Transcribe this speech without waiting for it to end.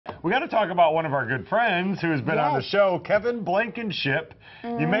we got to talk about one of our good friends who has been on the show, Kevin Blankenship.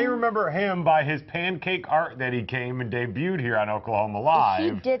 You may remember him by his pancake art that he came and debuted here on Oklahoma Live.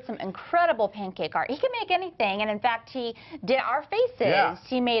 He did some incredible pancake art. He can make anything, and in fact, he did our faces. Yeah.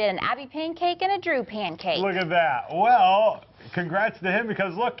 He made an Abby pancake and a Drew pancake. Look at that. Well, congrats to him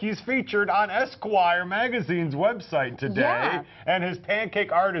because, look, he's featured on Esquire magazine's website today, and his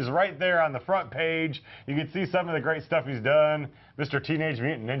pancake art is right there on the front page. You can see some of the great stuff he's done. Mr. Teenage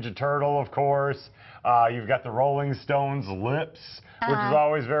Mutant Ninja Turtle, of course. You've got the Rolling Stones lips, which is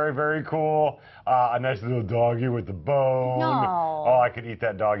always very, very cool. A nice little doggy with the bone. No. Oh, I could eat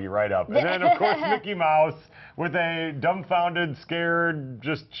that doggy right up. And then, of course, Mickey Mouse with a dumbfounded, scared,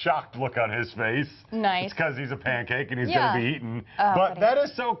 just shocked look on his face. Nice. It's because he's a pancake and he's going to be eaten. Oh, but that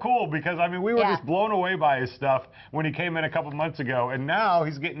is so cool because, I mean, we were just blown away by his stuff when he came in a couple months ago, and now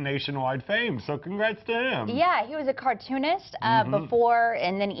he's getting nationwide fame. So congrats to him. Yeah, he was a cartoonist before,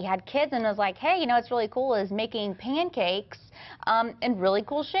 and then he had kids, and was like, hey, you know what's really cool is making pancakes in really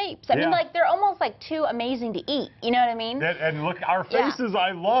cool shapes. I mean, like, they're almost like too amazing to eat. You know what I mean? And look, our faces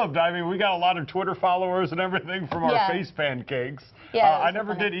I loved. I mean, we got a lot of Twitter followers and everything from our face pancakes. I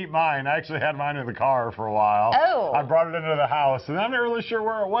never did eat mine. I actually had mine in the car for a while. Oh. I brought it into the house, and I'm not really sure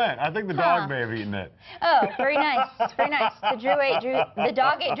where it went. I think the dog may have eaten it. Oh, very nice. Very nice. The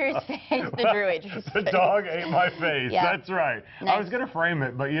dog ate Drew's face. The Drew ate Drew's face. The dog ate my face. Yeah. That's right. Nice. I was going to frame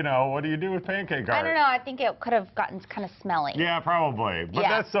it, but, you know, what do you do with pancake art? I don't know. I think it could have gotten kind of smelly. Yeah, probably. But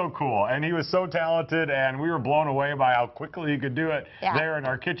that's so cool. And he was so talented, and we were blown away by how quickly he could do it there in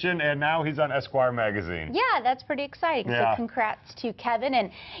our kitchen. And now he's on Esquire magazine. Yeah, that's pretty exciting. Yeah. So congrats to Kevin.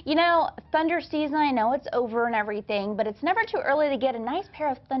 And, you know, Thunder season, I know it's over and everything, but it's never too early to get a nice pair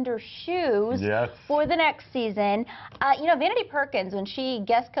of Thunder shoes for the next season. You know, Vanity Perkins, when she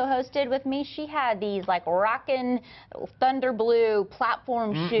guest co-hosted with me, she had these, like, rockin' Thunder blue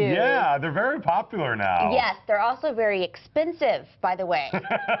platform shoes. Yeah, they're very popular now. Yes, they're also very expensive, by the way.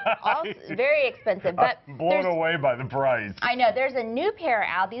 Also, very expensive. But I'm blown away by the price. I know. There's a new pair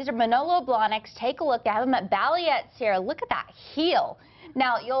out. These are Manolo Blahniks. Take a look. I have them at Balliette's here. Look at that heel.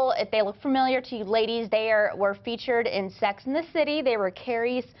 Now, if they look familiar to you ladies, they were featured in Sex and the City. They were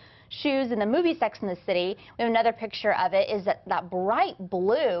Carrie's shoes in the movie Sex and the City. We have another picture of it. Is that bright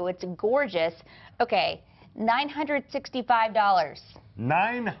blue. It's gorgeous. Okay, $965.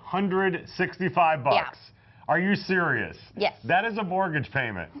 $965 bucks. Yeah. Are you serious? Yes. That is a mortgage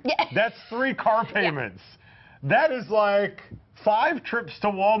payment. Yeah. That's 3 car payments. That is like 5 trips to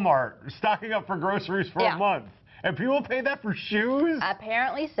Walmart, stocking up for groceries for a month. And people pay that for shoes?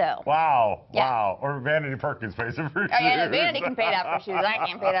 Apparently so. Wow. Wow. Or Vanity Perkins pays it for shoes. Yeah, no, Vanity can pay that for shoes. I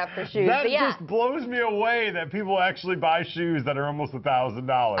can't pay that for shoes. That but just blows me away that people actually buy shoes that are almost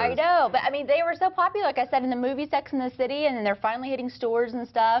 $1,000. I know, but I mean, they were so popular, like I said, in the movie Sex and the City, and then they're finally hitting stores and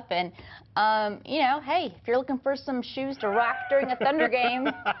stuff. And, you know, hey, if you're looking for some shoes to rock during a Thunder game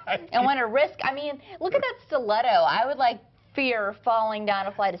and want to risk, I mean, look at that stiletto. I would fear falling down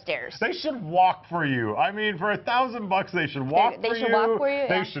a flight of stairs. They should walk for you. I mean, for $1,000, they should walk for you. They should walk for you.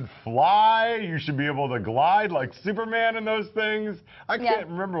 They should fly. You should be able to glide like Superman in those things. I can't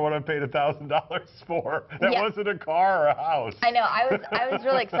remember what I paid $1,000 for. That wasn't a car or a house. I know. I was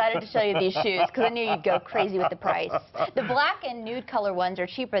really excited to show you these shoes because I knew you'd go crazy with the price. The black and nude color ones are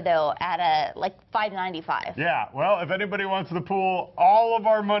cheaper though, at like $595. Yeah. Well, if anybody wants to pool all of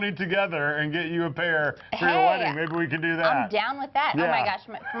our money together and get you a pair for your wedding, maybe we can do that. I'm down with that. Oh my gosh,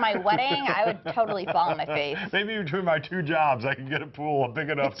 for my wedding, I would totally fall on my face. Maybe between my 2 jobs, I can get a pool big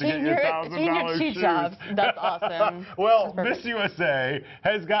enough to get you $1,000 shoes. 2 jobs. That's awesome. Well, Miss USA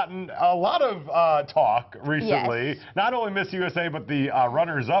has gotten a lot of talk recently. Yes. Not only Miss USA, but the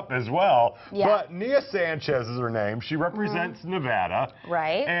runners-up as well. Yeah. But Nia Sanchez is her name. She represents Nevada.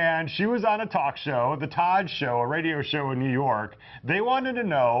 Right. And she was on a talk show, The Todd Show, a radio show in New York. They wanted to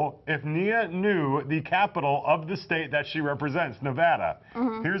know if Nia knew the capital of the state that she represents, Nevada.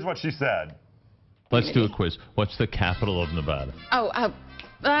 Here's what she said. Let's do a quiz. What's the capital of Nevada? Oh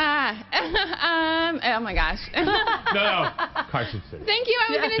my gosh. No, Carson City. Thank you.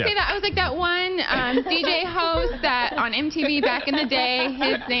 I was going to say that. I was like that one DJ host that on MTV back in the day.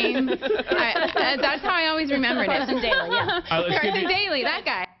 His name. That's how I always remembered it. Carson Daly. Yeah. Carson Daly. That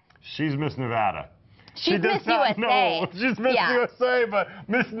guy. She's Miss Nevada. She's does Miss not USA. know. She's Miss Yeah. USA, but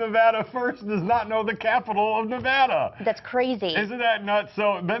Miss Nevada First does not know the capital of Nevada. That's crazy. Isn't that nuts?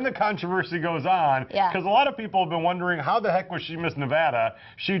 So then the controversy goes on Yeah. because a lot of people have been wondering how the heck was she Miss Nevada?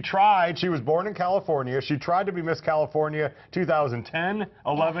 She was born in California. She tried to be Miss California 2010,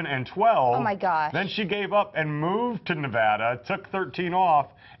 11, and 12. Oh my gosh. Then she gave up and moved to Nevada, took 13 off,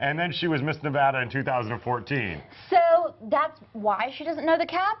 and then she was Miss Nevada in 2014. So that's why she doesn't know the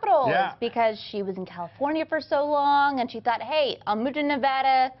capital. Yeah. It's because she was in California for so long and she thought, hey, I'll move to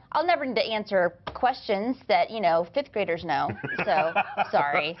Nevada. I'll never need to answer questions that, fifth graders know. So,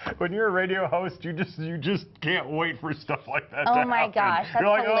 sorry. When you're a radio host, you just can't wait for stuff like that Oh to my happen. gosh, that's You're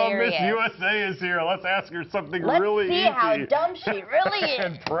like, hilarious. oh, Miss USA is here. Let's ask her something Let's really see easy. how dumb she really is.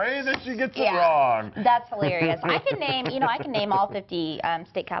 And pray that she gets it Yeah. wrong. That's hilarious. I can name all 50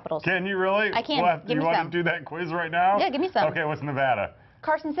 state capitals. Can you really? I can. What, Give you me want some. to do that quiz right now? Yeah, give me some. Okay, what's Nevada?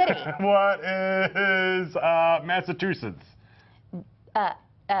 Carson City. What is Massachusetts? Oh,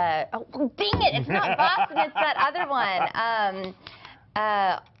 dang it. It's not Boston. It's that other one.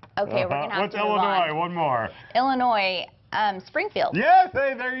 Okay, we're going to have What's to move Illinois? on. One more. Illinois. Springfield. Yes,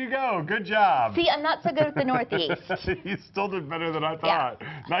 hey, there you go. Good job. See, I'm not so good at the Northeast. You still did better than I Yeah. thought.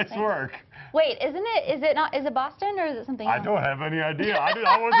 Nice work. Wait, is it Boston or is it something else? I don't have any idea.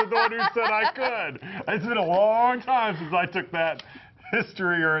 I wasn't the one who said I could. It's been a long time since I took that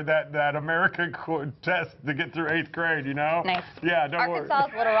history or that American test to get through 8th grade, Nice. Yeah, don't Arkansas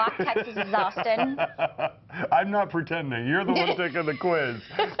worry. is Little Rock, Texas is Austin. I'm not pretending. You're the one taking the quiz.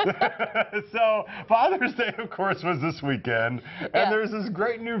 So Father's Day, of course, was this weekend. And Yeah. there's this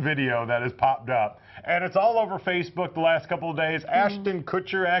great new video that has popped up. And it's all over Facebook the last couple of days. Ashton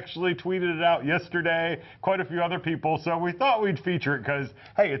Kutcher actually tweeted it out yesterday. Quite a few other people. So we thought we'd feature it because,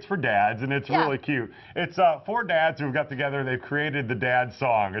 hey, it's for dads and it's Yeah. really cute. It's 4 dads who've got together. They've created the dad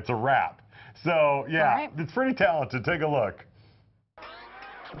song. It's a rap. So, yeah, All right. it's pretty talented. Take a look.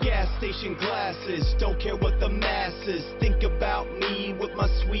 Gas station glasses, don't care what the masses think about me with my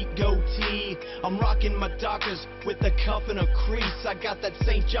sweet goatee. I'm rocking my Dockers with a cuff and a crease. I got that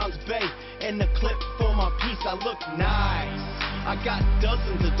St. John's Bay and a clip for my piece. I look nice. I got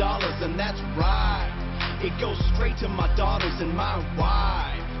dozens of dollars and that's right. It goes straight to my daughters and my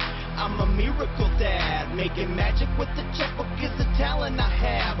wife. I'm a miracle dad, making magic with the checkbook is the talent I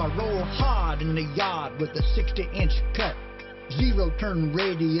have. I roll hard in the yard with a 60-inch cut. 0 turn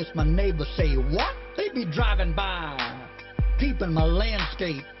radius, my neighbors say, what? They be driving by, peeping my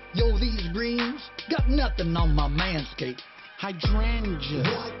landscape. Yo, these greens got nothing on my manscape.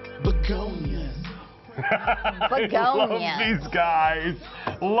 Hydrangeas, begonias. Love these guys.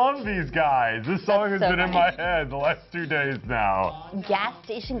 Love these guys. This song has so been in funny. my head the last 2 days now. Gas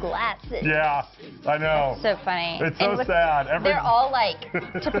station glasses. Yeah, I know. So funny. It's so And sad. They're all like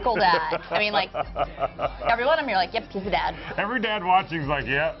typical dads. I mean, like every one of them, you're like, yep, he's a dad. Every dad watching is like,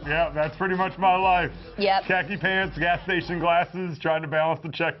 yep, that's pretty much my life. Yep. Khaki pants, gas station glasses, trying to balance the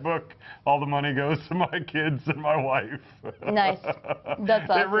checkbook. All the money goes to my kids and my wife. Nice. That's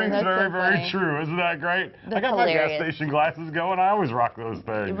awesome. It rings That's very, so very funny. true. Isn't that great? I That's got my gas hilarious. station glasses going. I always rock those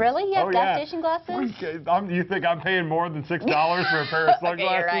things. Really? You have Oh, gas yeah. station glasses? You think I'm paying more than $6 for a pair of sunglasses? Okay,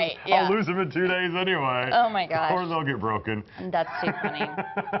 you're right, yeah. I'll lose them in 2 days anyway. Oh my gosh. Or they'll get broken. That's too funny.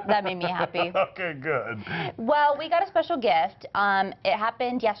 That made me happy. Okay, good. Well, we got a special gift. It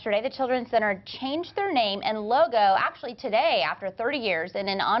happened yesterday. The Children's Center changed their name and logo actually today after 30 years. And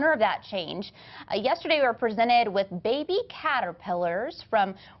in honor of that change, yesterday we were presented with baby caterpillars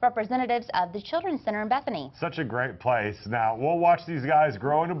from representatives of the Children's Center in Bethany. Such a great place. Now, we'll watch these guys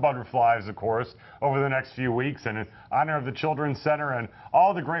grow into butterflies, of course, over the next few weeks. And in honor of the Children's Center and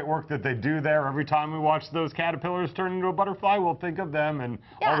all the great work that they do there, every time we watch those caterpillars turn into a butterfly, we'll think of them and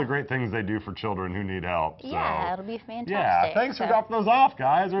all the great things they do for children who need help. Yeah, So, it'll be fantastic. yeah, thanks for dropping those off,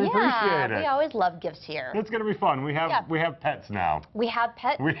 guys. We appreciate it. We always love gifts here. It's going to be fun. We have pets now. We have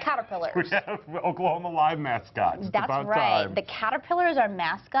pet We caterpillars. We have Oklahoma Live mascots. It's That's about right. time. The caterpillars are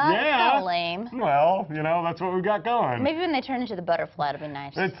mascots. Yeah. Kind of lame. Well, that's what we've got going. Maybe when they turn into the butterfly, it'll be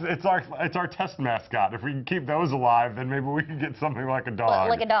nice. It's our test mascot. If we can keep those alive, then maybe we can get something like a dog.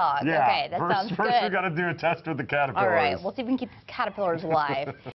 Like a dog. Yeah. Okay, that sounds First good. we got to do a test with the caterpillars. All right, we'll see if we can keep these caterpillars alive.